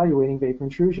for evaluating vapor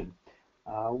intrusion.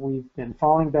 We've been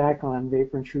falling back on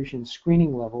vapor intrusion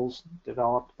screening levels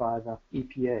developed by the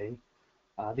EPA.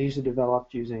 These are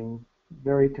developed using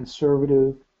very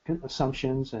conservative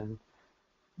assumptions and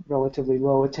relatively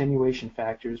low attenuation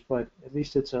factors, but at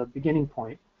least it's a beginning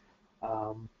point.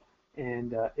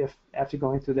 And if after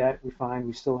going through that we find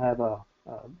we still have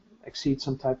exceed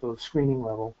some type of screening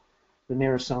level, then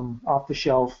there are some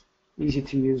off-the-shelf,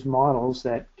 easy-to-use models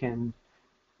that can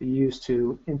be used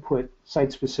to input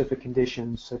site-specific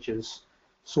conditions such as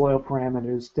soil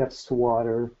parameters, depths to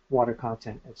water, water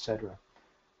content, etc.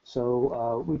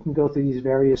 So we can go through these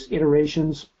various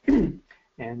iterations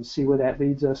and see where that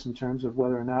leads us in terms of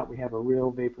whether or not we have a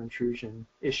real vapor intrusion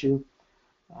issue.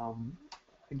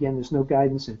 Again, there's no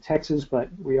guidance in Texas, but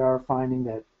we are finding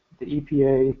that the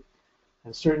EPA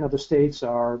and certain other states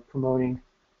are promoting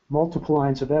multiple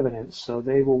lines of evidence, so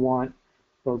they will want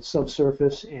both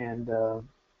subsurface and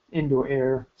indoor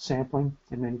air sampling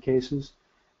in many cases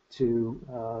to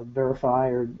verify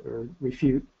or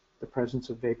refute the presence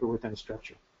of vapor within a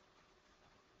structure.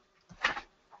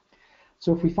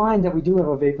 So if we find that we do have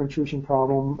a vapor intrusion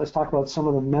problem, let's talk about some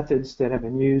of the methods that have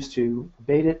been used to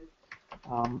abate it.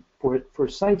 For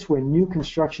sites where new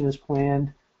construction is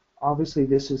planned, obviously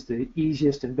this is the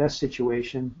easiest and best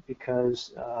situation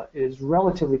because it is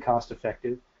relatively cost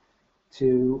effective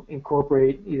to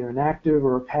incorporate either an active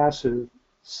or a passive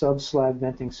sub-slab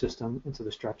venting system into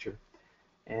the structure.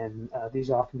 And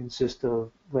these often consist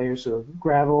of layers of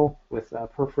gravel with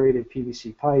perforated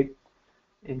PVC pipe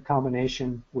in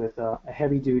combination with a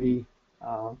heavy-duty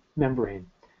membrane,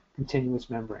 continuous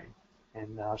membrane.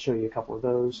 And I'll show you a couple of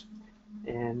those.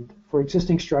 And for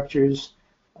existing structures,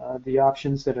 the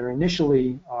options that are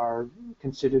initially are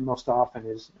considered most often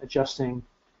is adjusting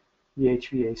the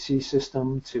HVAC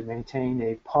system to maintain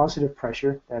a positive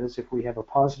pressure. That is, if we have a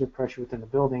positive pressure within the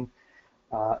building,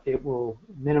 it will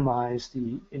minimize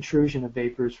the intrusion of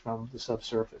vapors from the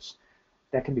subsurface.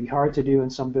 That can be hard to do in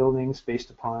some buildings based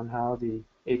upon how the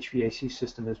HVAC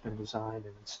system has been designed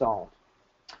and installed.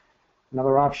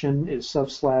 Another option is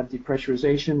sub-slab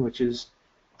depressurization, which has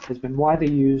been widely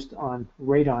used on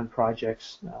radon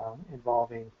projects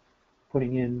involving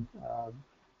putting in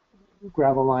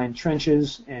gravel-lined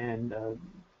trenches and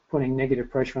putting negative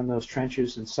pressure on those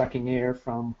trenches and sucking air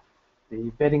from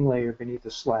the bedding layer beneath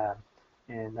the slab.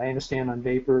 And I understand on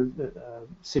vapor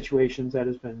situations that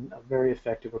has been a very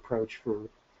effective approach for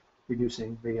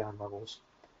reducing radon levels.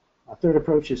 A third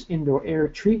approach is indoor air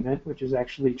treatment, which is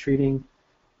actually treating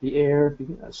the air,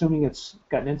 assuming it's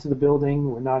gotten into the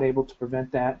building. We're not able to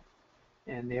prevent that,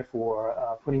 and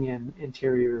therefore putting in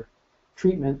interior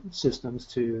treatment systems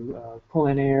to pull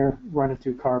in air, run it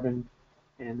through carbon,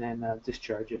 and then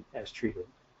discharge it as treated.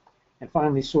 And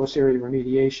finally, source area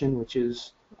remediation, which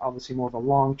is obviously more of a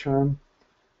long-term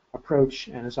approach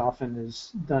and as often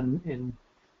is done in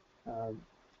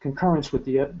concurrence with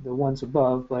the ones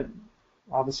above, but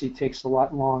obviously takes a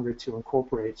lot longer to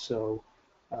incorporate. So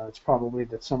it's probably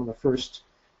that some of the first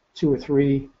 2 or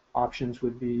 3 options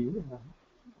would be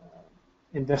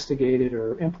investigated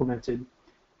or implemented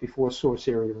before source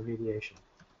area remediation.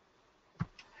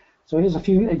 So here's a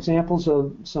few examples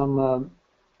of some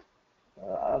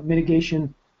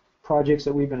mitigation projects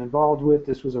that we've been involved with.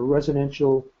 This was a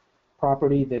residential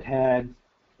property that had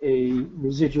a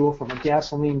residual from a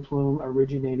gasoline plume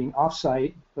originating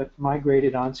off-site but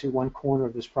migrated onto one corner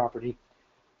of this property,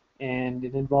 and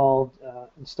it involved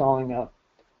installing a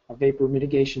vapor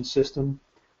mitigation system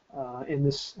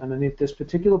underneath this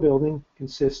particular building.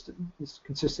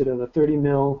 Consisted of a 30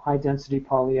 mil high-density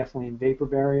polyethylene vapor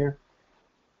barrier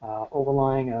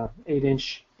overlying a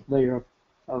 8-inch layer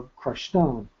of crushed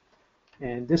stone.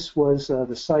 And this was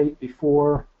the site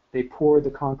before they poured the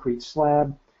concrete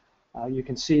slab. You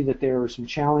can see that there are some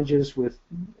challenges with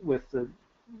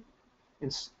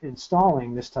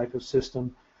installing this type of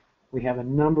system. We have a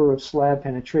number of slab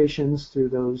penetrations through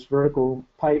those vertical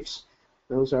pipes.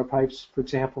 Those are pipes, for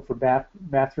example, for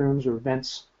bathrooms or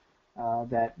vents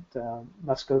that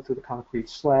must go through the concrete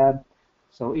slab.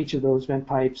 So each of those vent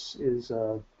pipes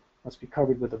must be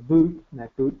covered with a boot, and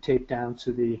that boot taped down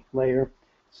to the layer.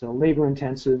 So labor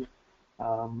intensive.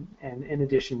 And in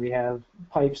addition, we have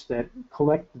pipes that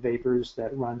collect the vapors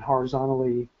that run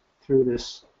horizontally through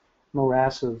this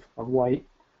morass of white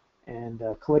and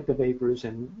collect the vapors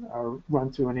and are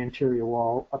run through an interior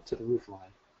wall up to the roof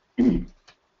line.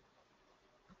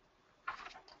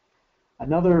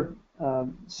 Another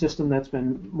system that's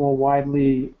been more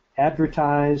widely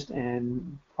advertised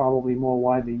and probably more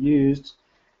widely used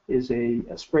is a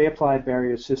spray applied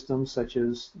barrier system, such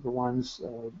as the ones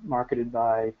marketed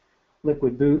by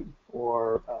Liquid Boot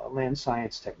or Land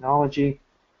Science Technology.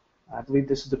 I believe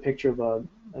this is a picture of a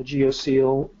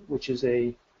GeoSeal, which is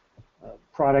a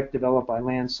product developed by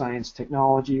Land Science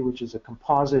Technology, which is a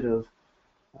composite of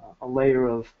a layer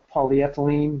of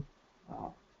polyethylene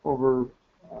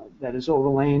that is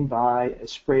overlain by a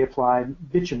spray applied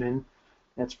bitumen.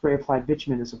 That spray applied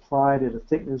bitumen is applied at a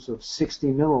thickness of 60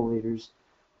 milliliters,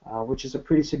 which is a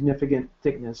pretty significant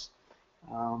thickness.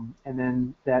 And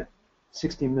then that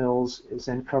 60 mils is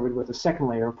then covered with a second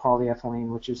layer of polyethylene,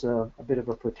 which is a bit of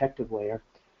a protective layer.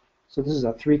 So this is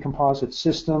a 3 composite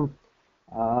system.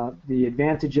 The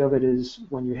advantage of it is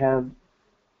when you have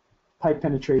pipe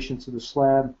penetration to the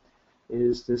slab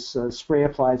is this spray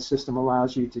applied system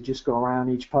allows you to just go around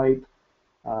each pipe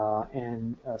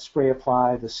and spray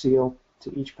apply the seal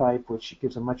to each pipe, which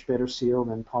gives a much better seal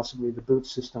than possibly the boot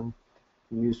system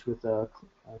used with a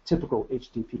typical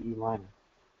HDPE liner.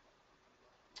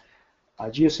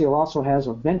 GeoSeal also has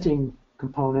a venting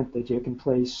component that you can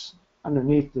place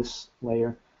underneath this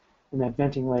layer, and that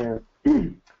venting layer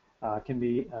can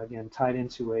be, again, tied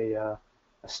into a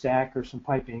stack or some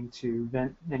piping to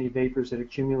vent any vapors that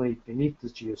accumulate beneath the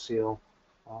GeoSeal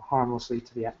harmlessly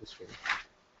to the atmosphere.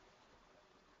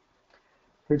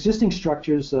 For existing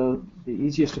structures, the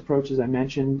easiest approach, as I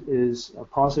mentioned, is a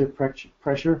positive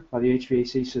pressure by the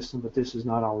HVAC system, but this is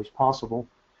not always possible.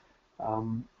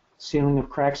 Sealing of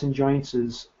cracks and joints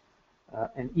is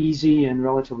an easy and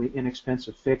relatively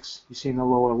inexpensive fix. You see in the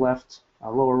lower left,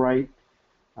 lower right,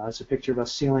 it's a picture of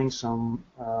us sealing some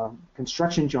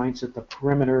construction joints at the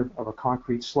perimeter of a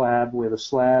concrete slab where the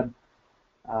slab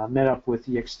met up with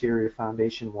the exterior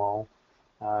foundation wall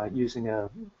using a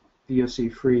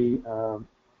VOC-free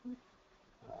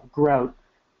grout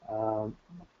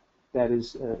that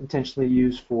is intentionally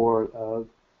used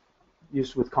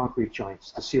with concrete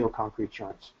joints, to seal concrete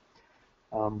joints.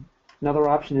 Another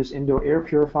option is indoor air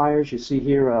purifiers. You see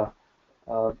here a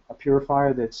a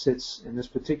purifier that sits in this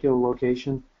particular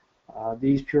location.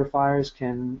 These purifiers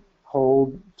can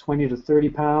hold 20 to 30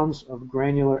 pounds of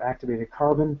granular activated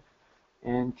carbon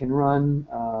and can run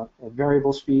at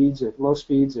variable speeds. At low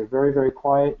speeds, they're very, very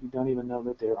quiet. You don't even know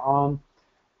that they're on.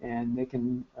 And they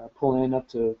can pull in up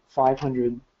to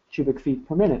 500 cubic feet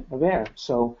per minute of air.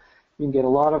 So you can get a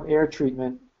lot of air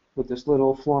treatment with this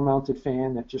little floor-mounted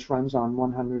fan that just runs on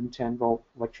 110-volt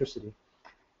electricity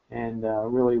and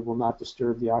really will not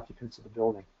disturb the occupants of the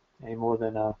building any more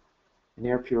than an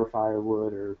air purifier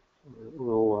would or a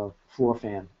little floor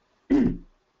fan.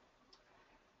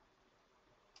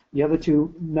 The other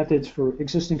two methods for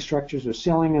existing structures are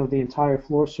sealing of the entire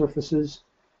floor surfaces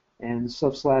and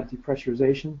subslab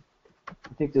depressurization.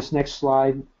 I think this next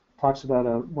slide talks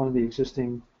about one of the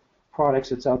existing products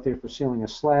that's out there for sealing a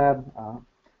slab.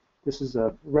 This is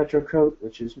a retrocoat,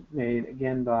 which is made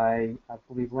again by, I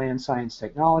believe, Land Science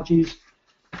Technologies.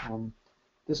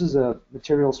 This is a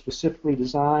material specifically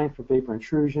designed for vapor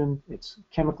intrusion. It's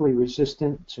chemically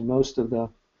resistant to most of the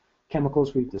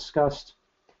chemicals we've discussed.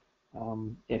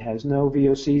 It has no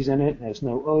VOCs in it, has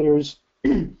no odors.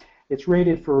 It's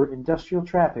rated for industrial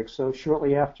traffic, so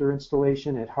shortly after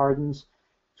installation it hardens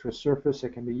to a surface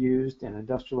that can be used in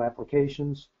industrial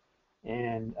applications,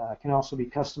 and can also be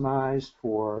customized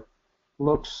for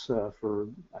looks, for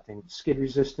I think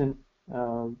skid-resistant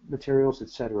materials,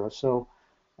 etc. So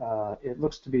it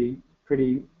looks to be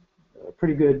pretty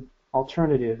good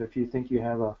alternative if you think you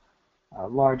have a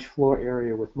large floor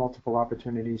area with multiple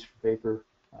opportunities for vapor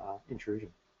intrusion.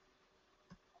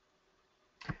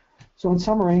 So in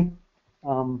summary,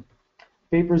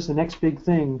 vapor is the next big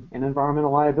thing in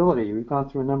environmental liability. We've gone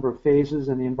through a number of phases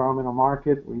in the environmental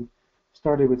market. We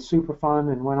started with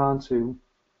Superfund and went on to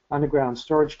underground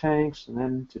storage tanks and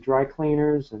then to dry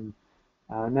cleaners, and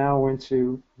now we're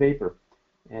into vapor.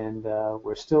 And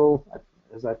we're still,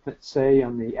 as I say,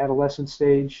 on the adolescent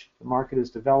stage. The market is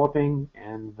developing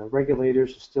and the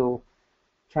regulators are still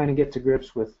trying to get to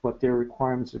grips with what their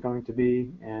requirements are going to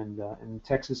be, and in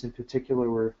Texas in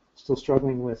particular, we're still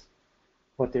struggling with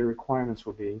what their requirements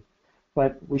will be.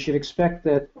 But we should expect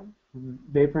that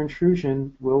vapor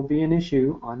intrusion will be an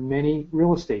issue on many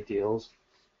real estate deals,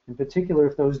 in particular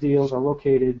if those deals are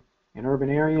located in urban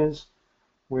areas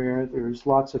where there's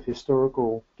lots of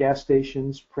historical gas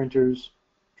stations, printers,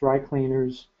 dry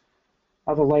cleaners,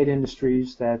 other light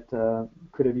industries that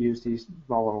could have used these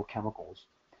volatile chemicals.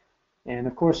 And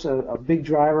of course, a big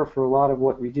driver for a lot of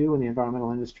what we do in the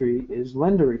environmental industry is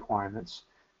lender requirements.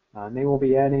 And they will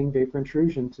be adding vapor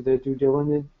intrusion to their due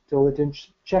diligence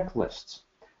checklists.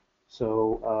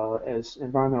 So as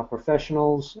environmental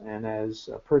professionals and as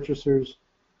purchasers,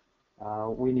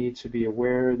 we need to be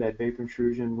aware that vapor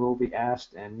intrusion will be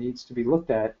asked and needs to be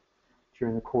looked at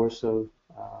during the course of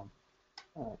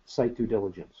site due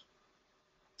diligence.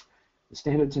 The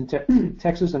standards in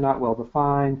Texas are not well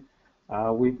defined.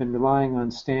 We've been relying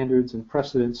on standards and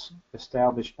precedents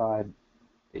established by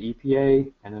the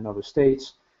EPA and in other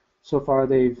states. So far,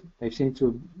 they've seemed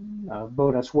to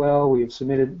bode us well. We have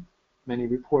submitted many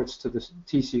reports to the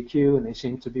TCQ, and they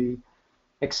seem to be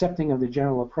accepting of the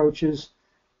general approaches.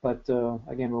 But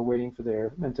again, we're waiting for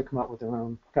them to come up with their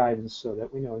own guidance so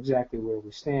that we know exactly where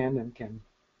we stand and can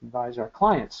advise our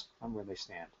clients on where they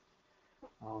stand.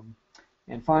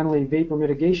 And finally, vapor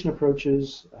mitigation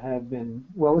approaches have been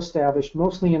well established,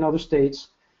 mostly in other states,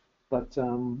 but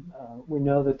we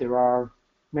know that there are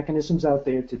mechanisms out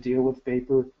there to deal with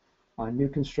vapor on new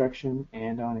construction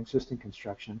and on existing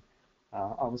construction.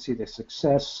 Obviously, the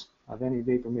success of any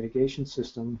vapor mitigation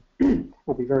system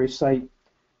will be very site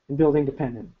and building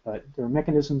dependent, but there are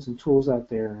mechanisms and tools out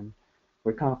there, and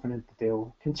we're confident that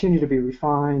they'll continue to be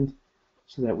refined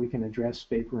so that we can address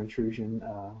vapor intrusion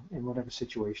in whatever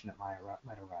situation it might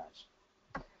arise.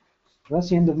 So that's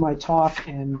the end of my talk,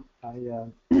 and I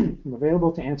am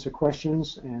available to answer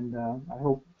questions, and I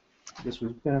hope this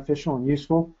was beneficial and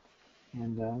useful,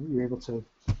 and you were able to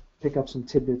pick up some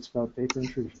tidbits about vapor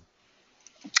intrusion.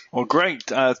 Well, great.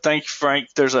 Thank you, Frank.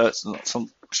 There's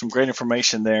some great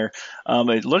information there.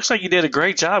 It looks like you did a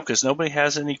great job because nobody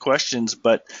has any questions.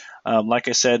 But like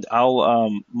I said,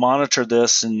 I'll monitor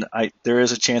this, and there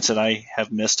is a chance that I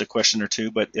have missed a question or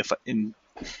two. But if in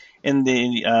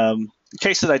the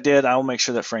case that I did, I'll make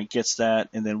sure that Frank gets that,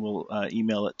 and then we'll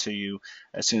email it to you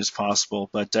as soon as possible.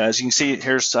 But as you can see,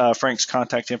 here's Frank's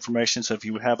contact information. So if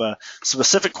you have a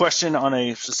specific question on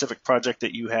a specific project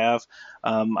that you have,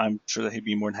 I'm sure that he'd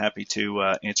be more than happy to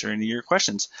answer any of your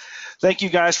questions. Thank you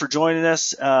guys for joining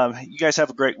us. You guys have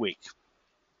a great week.